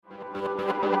Hello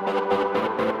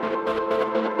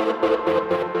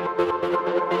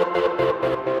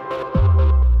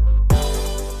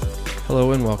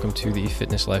and welcome to the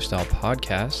Fitness Lifestyle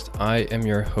Podcast. I am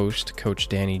your host, Coach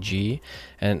Danny G,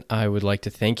 and I would like to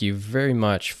thank you very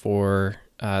much for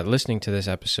listening to this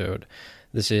episode.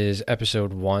 This is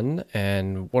episode 1,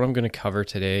 and what I'm going to cover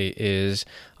today is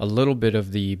a little bit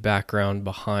of the background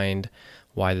behind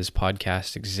why this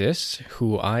podcast exists,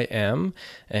 who I am,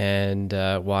 and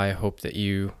why I hope that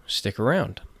you stick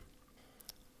around.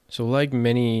 So like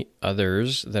many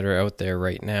others that are out there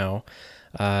right now,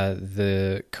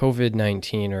 the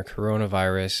COVID-19 or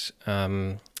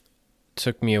coronavirus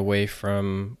took me away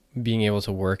from being able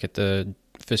to work at the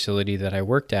facility that I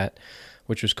worked at,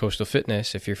 which was Coastal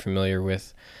Fitness. If you're familiar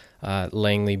with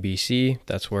Langley, BC,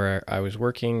 that's where I was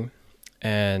working.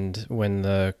 And when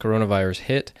the coronavirus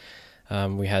hit,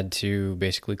 we had to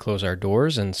basically close our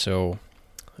doors. And so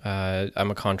I'm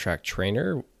a contract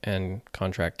trainer and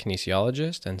contract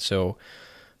kinesiologist. And so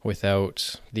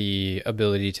without the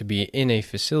ability to be in a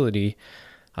facility,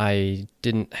 I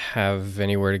didn't have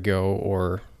anywhere to go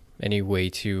or any way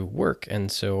to work.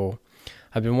 And so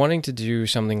I've been wanting to do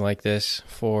something like this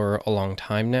for a long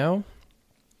time now.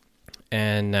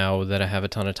 And now that I have a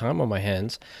ton of time on my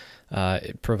hands,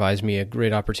 it provides me a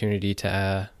great opportunity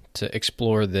to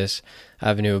explore this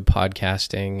avenue of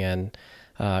podcasting and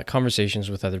conversations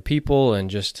with other people and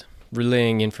just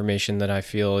relaying information that I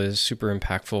feel is super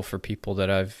impactful for people that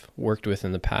I've worked with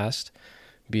in the past,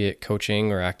 be it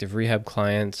coaching or active rehab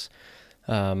clients.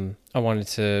 I wanted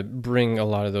to bring a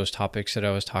lot of those topics that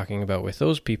I was talking about with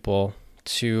those people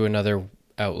to another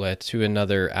outlet, to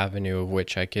another avenue of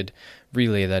which I could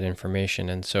relay that information.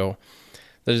 And so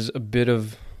that is a bit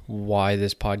of why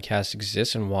this podcast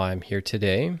exists and why I'm here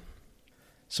today.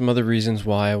 Some other reasons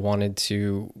why I wanted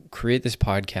to create this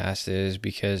podcast is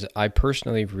because I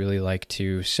personally really like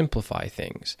to simplify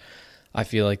things. I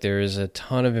feel like there is a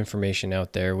ton of information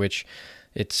out there, which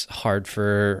it's hard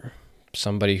for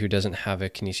somebody who doesn't have a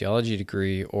kinesiology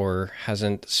degree or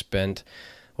hasn't spent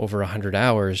over 100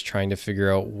 hours trying to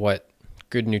figure out what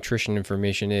good nutrition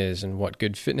information is and what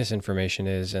good fitness information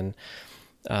is, and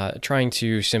trying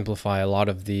to simplify a lot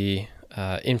of the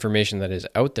information that is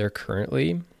out there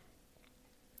currently.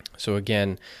 So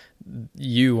again,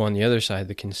 you on the other side,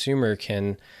 the consumer,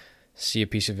 can see a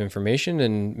piece of information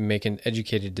and make an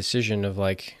educated decision of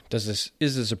like, is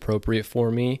this appropriate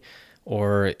for me?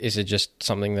 Or is it just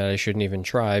something that I shouldn't even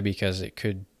try because it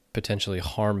could potentially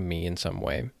harm me in some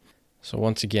way? So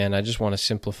once again, I just want to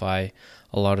simplify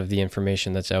a lot of the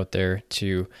information that's out there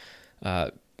to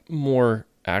more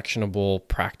actionable,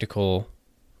 practical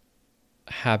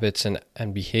habits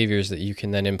and behaviors that you can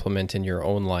then implement in your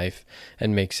own life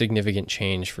and make significant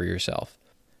change for yourself.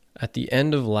 At the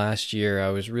end of last year, I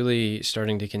was really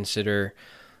starting to consider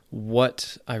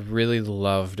what I really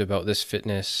loved about this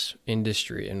fitness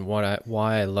industry and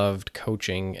why I loved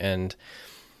coaching and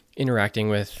interacting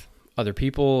with other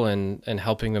people and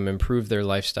helping them improve their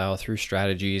lifestyle through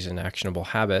strategies and actionable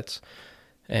habits.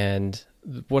 And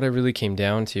what I really came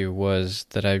down to was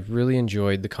that I really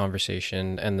enjoyed the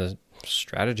conversation and the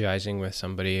strategizing with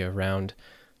somebody around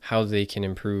how they can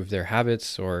improve their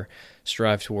habits or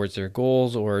strive towards their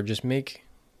goals or just make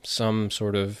some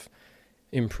sort of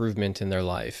improvement in their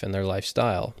life and their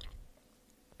lifestyle.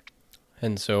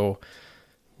 And so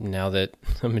now that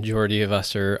the majority of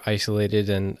us are isolated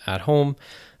and at home,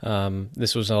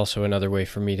 this was also another way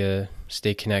for me to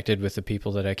stay connected with the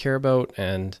people that I care about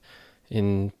and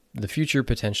in the future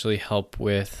potentially help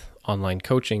with online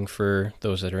coaching for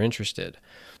those that are interested.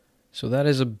 So that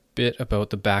is a bit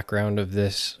about the background of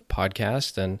this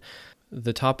podcast, and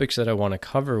the topics that I want to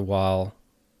cover while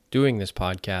doing this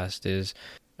podcast is,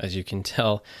 as you can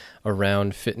tell,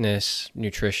 around fitness,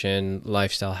 nutrition,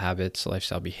 lifestyle habits,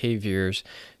 lifestyle behaviors,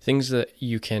 things that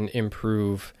you can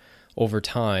improve over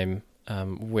time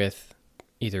with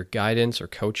either guidance or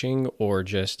coaching or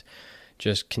just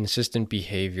consistent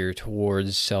behavior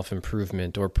towards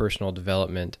self-improvement or personal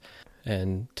development.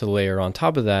 And to layer on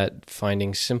top of that,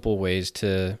 finding simple ways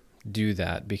to do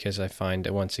that, because I find,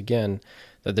 once again,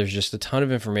 that there's just a ton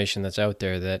of information that's out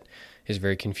there that is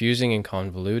very confusing and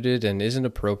convoluted and isn't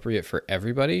appropriate for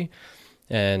everybody,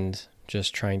 and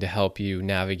just trying to help you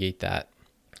navigate that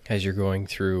as you're going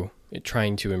through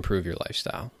trying to improve your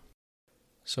lifestyle.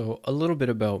 So a little bit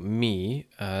about me.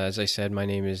 As I said, my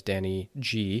name is Danny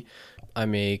G.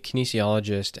 I'm a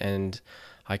kinesiologist and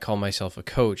I call myself a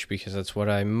coach because that's what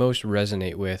I most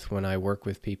resonate with when I work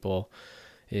with people.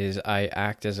 Is I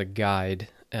act as a guide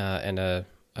and a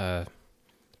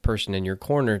person in your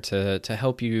corner to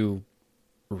help you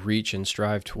reach and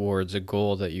strive towards a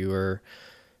goal that you are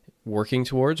working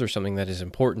towards or something that is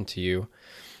important to you.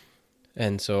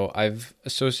 And so I've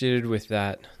associated with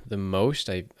that the most.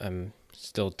 I'm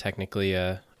still technically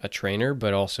a trainer,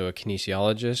 but also a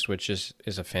kinesiologist, which is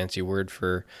a fancy word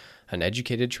for an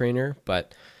educated trainer,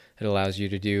 but it allows you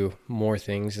to do more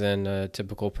things than a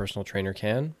typical personal trainer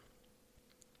can.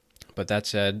 But that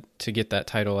said, to get that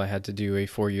title, I had to do a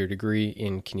 4-year degree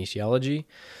in kinesiology.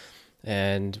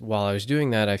 And while I was doing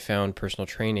that, I found personal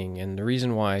training. And the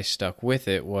reason why I stuck with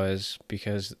it was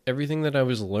because everything that I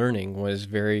was learning was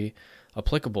very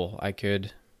applicable. I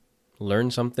could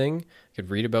learn something, I could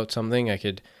read about something, I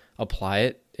could apply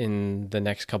it in the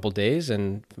next couple days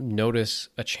and notice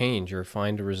a change or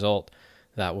find a result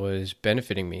that was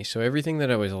benefiting me. So everything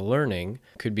that I was learning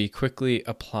could be quickly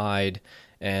applied,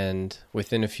 and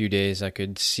within a few days I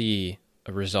could see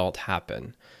a result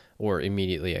happen, or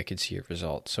immediately I could see a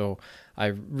result. So I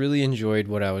really enjoyed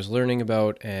what I was learning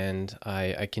about, and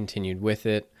I continued with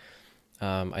it.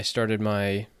 I started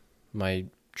my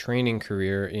training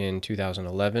career in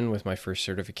 2011 with my first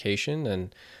certification,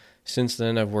 and since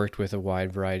then I've worked with a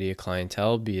wide variety of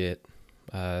clientele, be it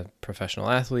professional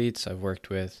athletes. I've worked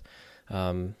with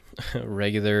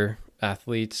regular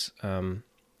athletes,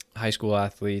 high school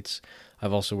athletes.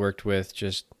 I've also worked with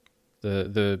just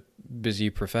the busy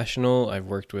professional. I've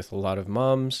worked with a lot of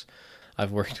moms.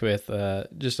 I've worked with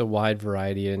just a wide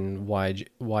variety and wide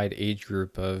age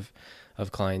group of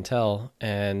clientele,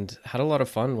 and had a lot of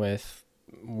fun with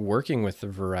working with the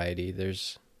variety.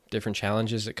 There's different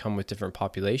challenges that come with different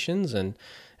populations and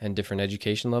different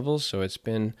education levels. So it's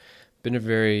been a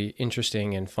very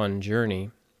interesting and fun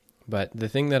journey. But the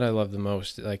thing that I love the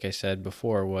most, like I said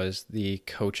before, was the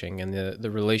coaching and the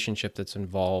relationship that's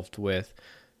involved with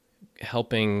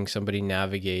helping somebody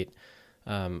navigate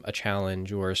a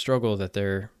challenge or a struggle that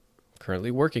they're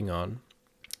currently working on.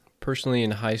 Personally,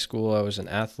 in high school, I was an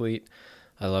athlete.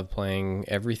 I loved playing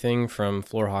everything from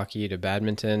floor hockey to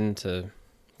badminton to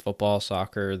football,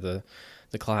 soccer, the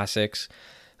classics.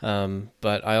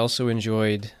 But I also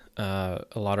enjoyed a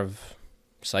lot of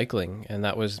cycling, and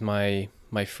that was my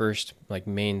first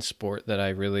main sport that I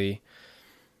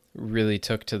really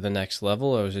took to the next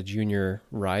level. I was a junior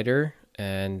rider,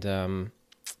 and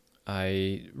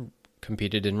I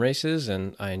competed in races,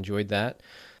 and I enjoyed that.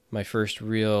 My first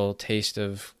real taste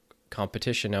of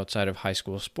competition outside of high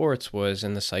school sports was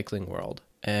in the cycling world.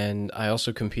 And I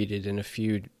also competed in a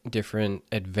few different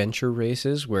adventure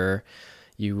races where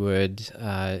you would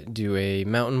do a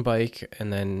mountain bike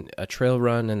and then a trail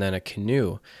run and then a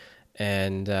canoe.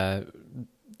 And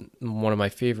one of my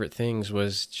favorite things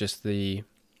was just the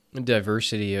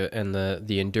diversity and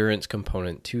the endurance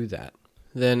component to that.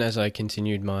 Then as I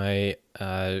continued my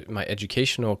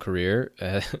educational career,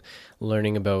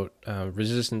 learning about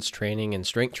resistance training and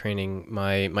strength training,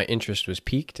 my interest was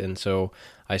piqued, and so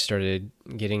I started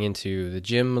getting into the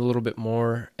gym a little bit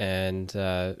more and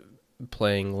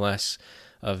playing less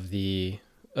of the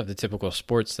typical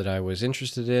sports that I was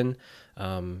interested in,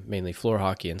 mainly floor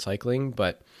hockey and cycling.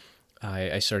 But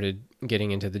I started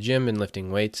getting into the gym and lifting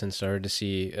weights and started to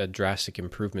see a drastic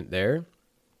improvement there.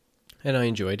 And I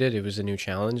enjoyed it. It was a new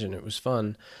challenge and it was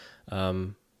fun.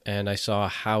 And I saw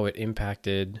how it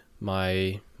impacted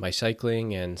my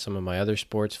cycling and some of my other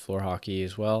sports, floor hockey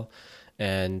as well.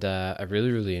 And I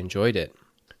really, really enjoyed it.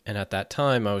 And at that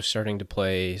time, I was starting to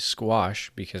play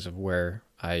squash because of where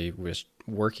I was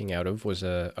working out of was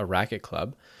a racket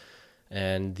club.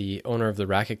 And the owner of the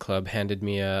racket club handed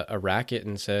me a racket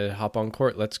and said, "Hop on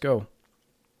court, let's go,"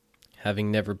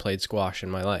 having never played squash in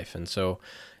my life. And so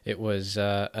it was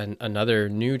another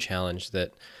new challenge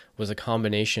that was a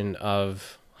combination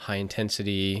of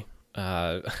high-intensity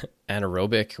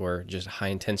anaerobic or just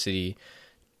high-intensity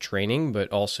training,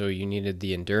 but also you needed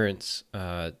the endurance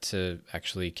to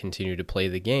actually continue to play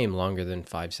the game longer than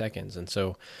 5 seconds. And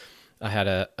so I had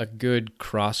a good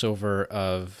crossover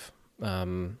of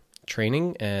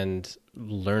training and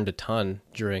learned a ton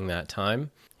during that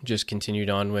time. Just continued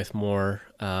on with more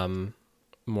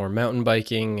mountain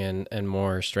biking and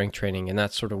more strength training, and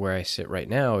that's sort of where I sit right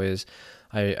now. Is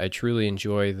I truly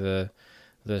enjoy the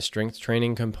strength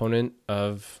training component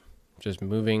of just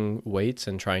moving weights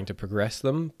and trying to progress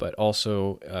them, but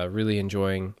also really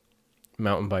enjoying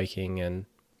mountain biking and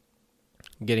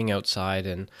getting outside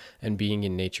and being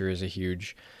in nature is a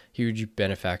huge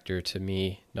benefactor to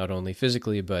me, not only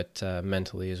physically, but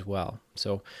mentally as well.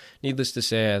 So needless to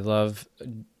say, I love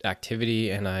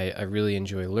activity, and I really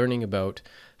enjoy learning about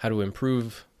how to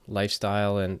improve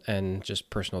lifestyle and just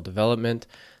personal development.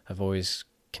 I've always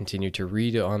continued to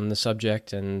read on the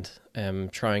subject and am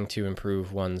trying to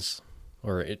improve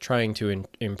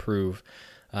improve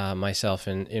myself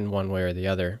in one way or the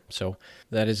other. So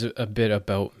that is a bit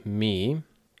about me.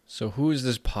 So who is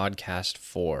this podcast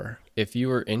for? If you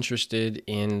are interested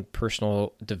in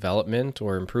personal development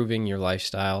or improving your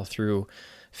lifestyle through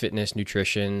fitness,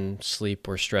 nutrition, sleep,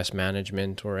 or stress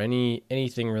management, or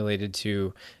anything related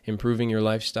to improving your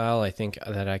lifestyle, I think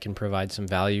that I can provide some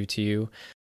value to you.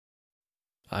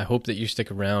 I hope that you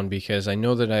stick around because I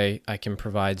know that I can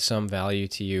provide some value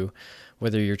to you,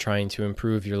 whether you're trying to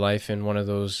improve your life in one of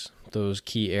those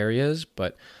key areas,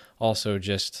 but also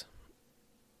just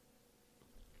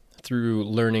through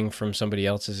learning from somebody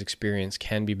else's experience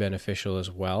can be beneficial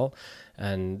as well.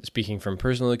 And speaking from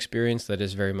personal experience, that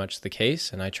is very much the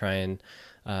case. And I try and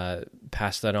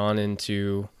pass that on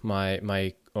into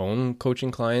my own coaching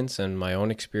clients and my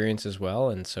own experience as well.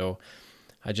 And so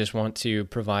I just want to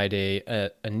provide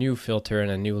a new filter and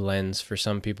a new lens for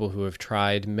some people who have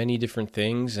tried many different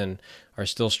things and are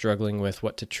still struggling with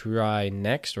what to try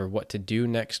next or what to do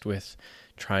next with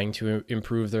trying to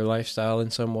improve their lifestyle in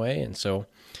some way. And so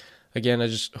again, I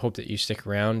just hope that you stick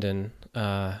around, and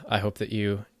I hope that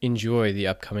you enjoy the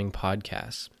upcoming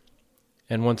podcasts.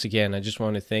 And once again, I just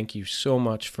want to thank you so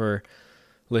much for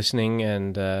listening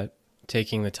and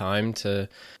taking the time to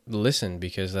listen,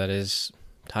 because that is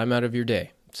time out of your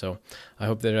day. So I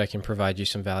hope that I can provide you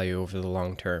some value over the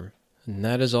long term. And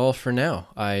that is all for now.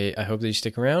 I hope that you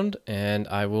stick around, and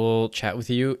I will chat with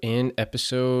you in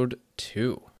episode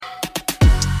 2.